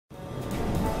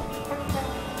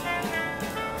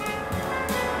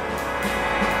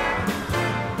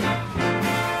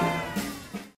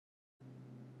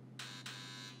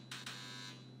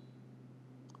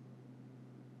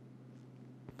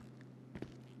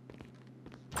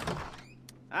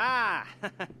Ah,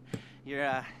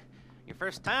 your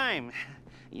first time.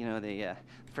 You know, the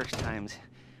first times,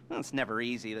 well, it's never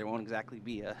easy. There won't exactly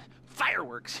be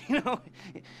fireworks, you know.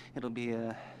 It'll be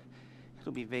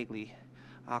vaguely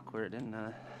awkward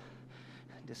and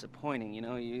disappointing, you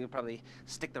know. You'll probably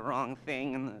stick the wrong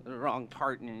thing in the wrong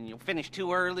part, and you'll finish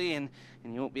too early, and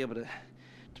you won't be able to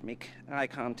make eye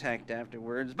contact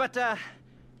afterwards. But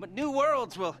new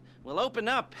worlds will open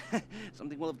up.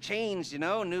 Something will have changed, you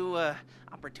know. New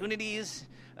opportunities,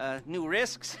 new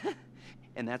risks.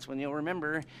 And that's when you'll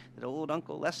remember that old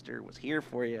Uncle Lester was here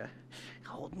for you,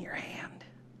 holding your hand,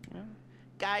 you know,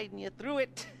 guiding you through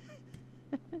it.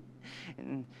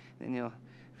 And then you'll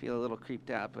feel a little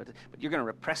creeped out, but you're gonna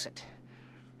repress it,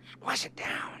 squash it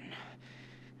down,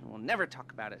 and we'll never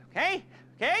talk about it. Okay?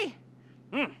 Okay?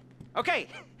 Okay.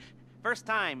 First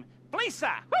time,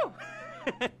 Fleeca. Woo!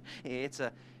 It's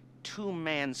a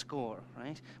two-man score,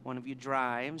 right? One of you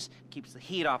drives, keeps the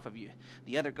heat off of you.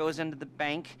 The other goes into the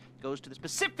bank, goes to the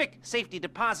specific safety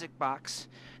deposit box.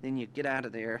 Then you get out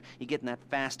of there, you get in that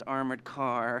fast armored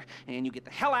car, and you get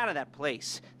the hell out of that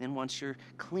place. Then once you're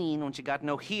clean, once you got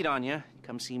no heat on you, you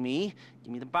come see me,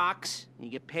 give me the box, and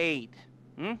you get paid.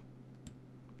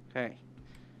 Okay.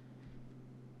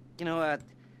 You know,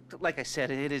 like I said,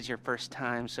 it is your first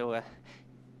time, so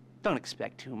don't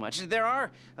expect too much. There are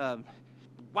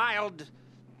wild,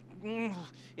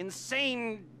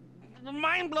 insane,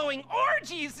 mind-blowing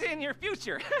orgies in your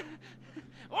future.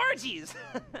 Orgies!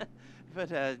 But,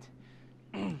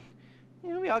 you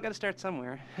know, we all gotta start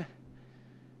somewhere.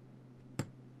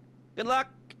 Good luck!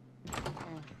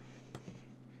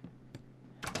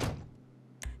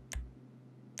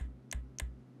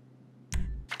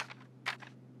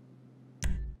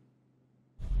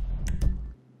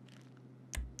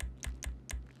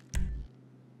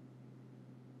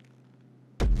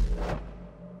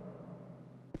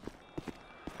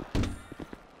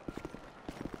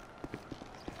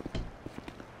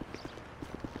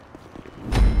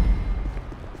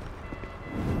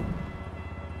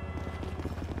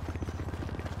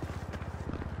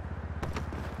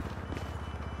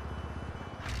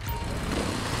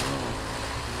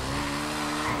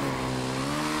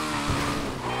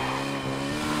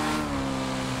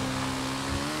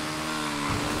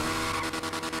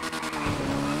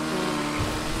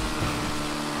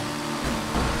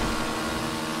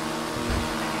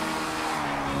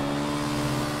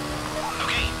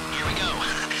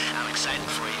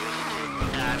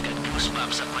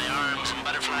 Goosebumps up my arms and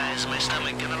butterflies in my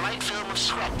stomach and a light film of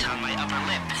sweat on my upper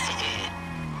lip.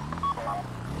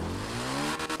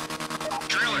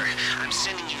 Driller, I'm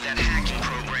sending you that hacking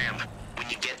program. When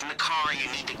you get in the car,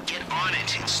 you need to get on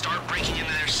it and start breaking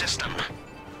into their system.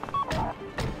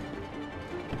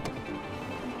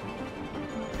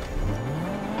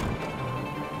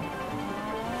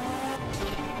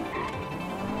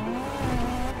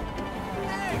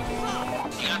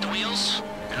 You got the wheels?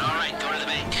 All right, go to the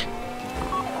bank.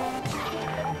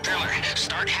 Driller,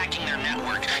 start hacking their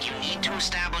network. You need to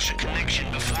establish a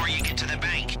connection before you get to the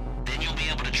bank. Then you'll be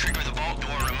able to trigger the vault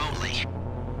door remotely.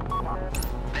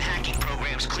 The hacking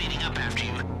program's cleaning up after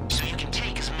you, so you can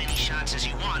take as many shots as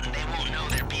you want and they won't know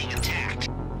they're being attacked.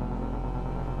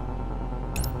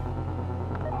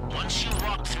 Once you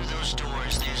walk through those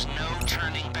doors, there's no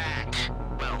turning back.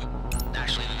 Well,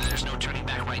 actually, there's no turning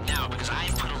back right now because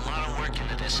I've put a lot of work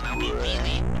into this and I'll be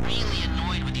really, really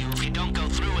annoyed with you if you don't go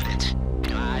through with it.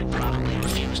 You know, I'd probably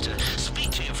refuse to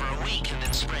speak to you for a week and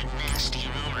then spread nasty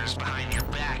rumors behind your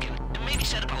back and maybe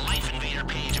set up a Life Invader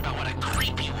page about what a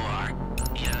creep you are.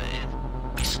 You know,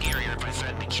 it'd be scarier if I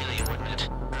threatened to kill you, wouldn't it?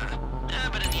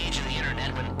 But in the age of the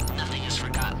internet, when nothing is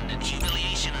forgotten and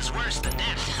humiliation is worse than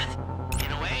death,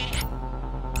 in a way?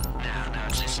 No,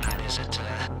 it's not, is it?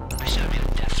 I should have made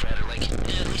a death threat or like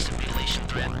at least a mutilation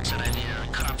threat. Said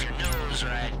I'd cut off your nose or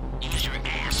I'd use your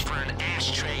ass for an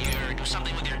ashtray or do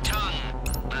something with your tongue.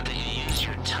 Not that you use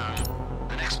your tongue.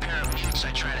 The next pair of mutes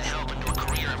I try to help into a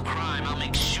career of crime, I'll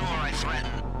make sure I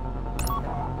threaten.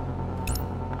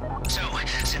 So,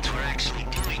 since we're actually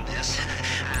doing this,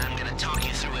 I'm gonna talk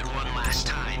you through it one last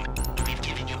time. We've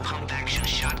given you pump-action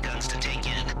shotguns to take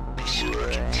in. They should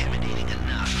look intimidating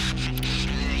enough.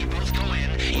 You both go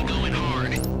in, you go in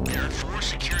hard. There are 4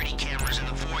 security cameras in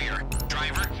the foyer.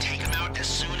 Driver, take them out as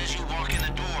soon as you walk in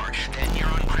the door. Then you're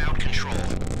on crowd control.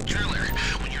 Driller,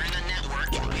 when you're in the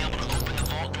network, you'll be able to open the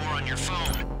vault door on your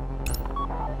phone.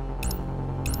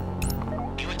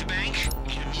 You at the bank?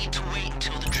 You need to wait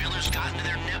until the driller's gotten to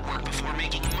their network before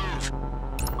making a move.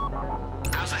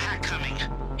 How's the hack coming?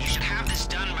 You should have this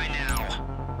done by now.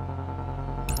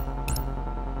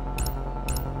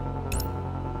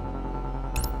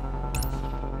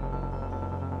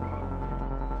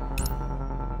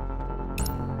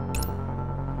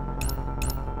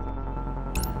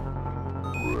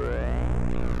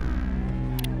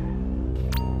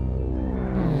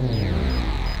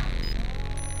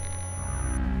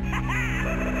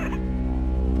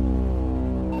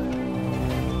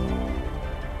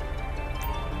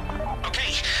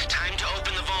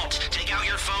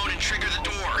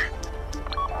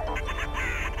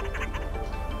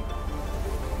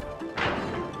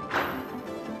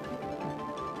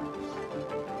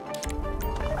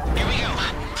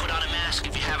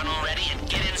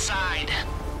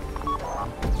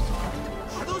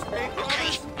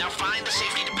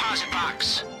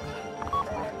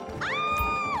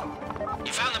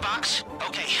 box?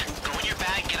 Okay, go in your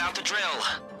bag, get out the drill.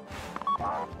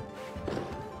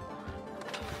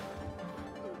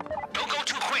 Don't go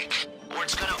too quick, or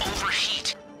it's gonna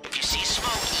overheat. If you see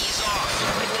smoke, ease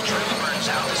off. If the drill burns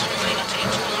out, this whole thing will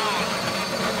take too long.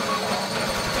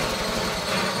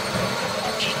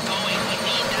 Keep going, we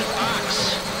need that box.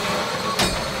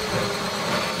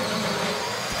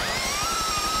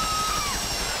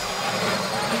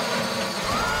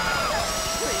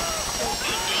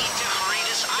 You need to hurry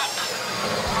this up.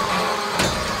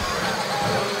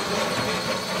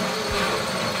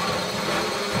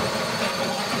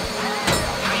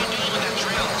 How you doing with that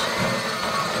drill?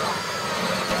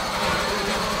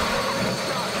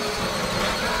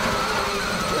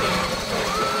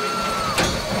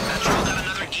 That drill got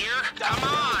another gear? Come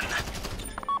on!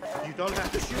 You don't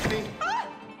have to shoot me.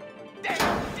 Damn,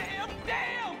 damn,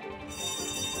 damn!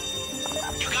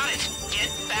 You got it! Get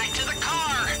back to the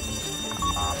car!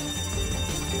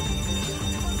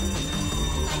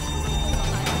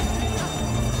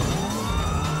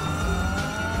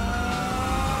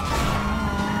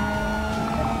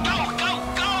 Go, go,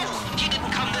 go! You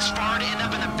didn't come this far to end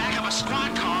up in the back of a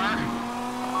squad car.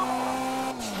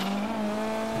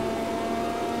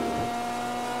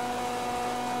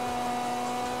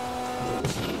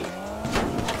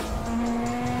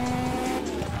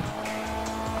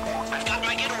 I've got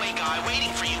my getaway guy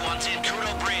waiting for you on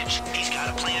Zancudo Bridge. He's got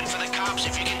a plan for the cops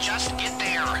if you can just get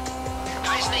there.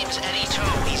 Guy's name's Eddie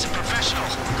Toe. He's a professional.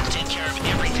 He'll take care of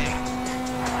everything.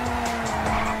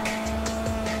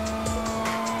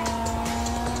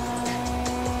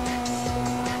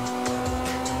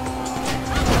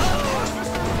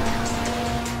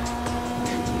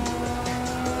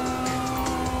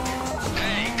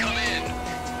 Hey, come in.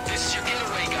 This is your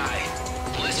getaway guy.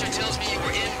 Blister tells me you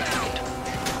were inbound.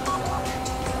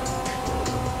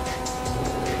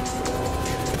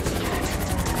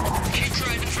 Keep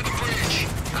driving for the bridge.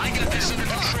 I got this under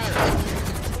control.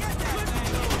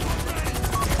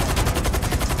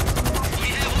 We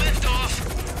have liftoff.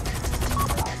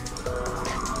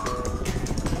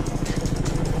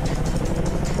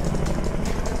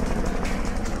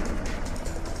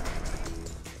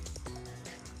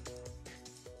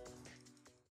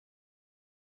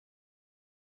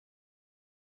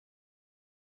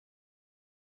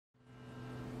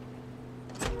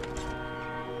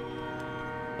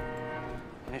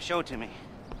 Now show it to me.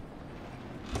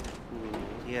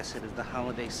 Yes, it is the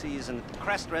holiday season at the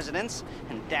Crest residence,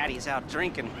 and Daddy's out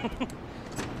drinking.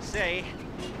 Say,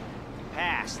 you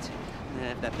passed. And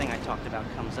if that thing I talked about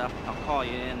comes up, I'll call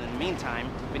you in. In the meantime,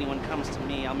 if anyone comes to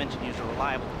me, I'll mention you as a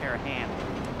reliable pair of hands.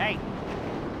 Hey,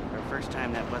 for a first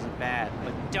time that wasn't bad,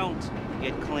 but don't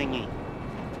get clingy.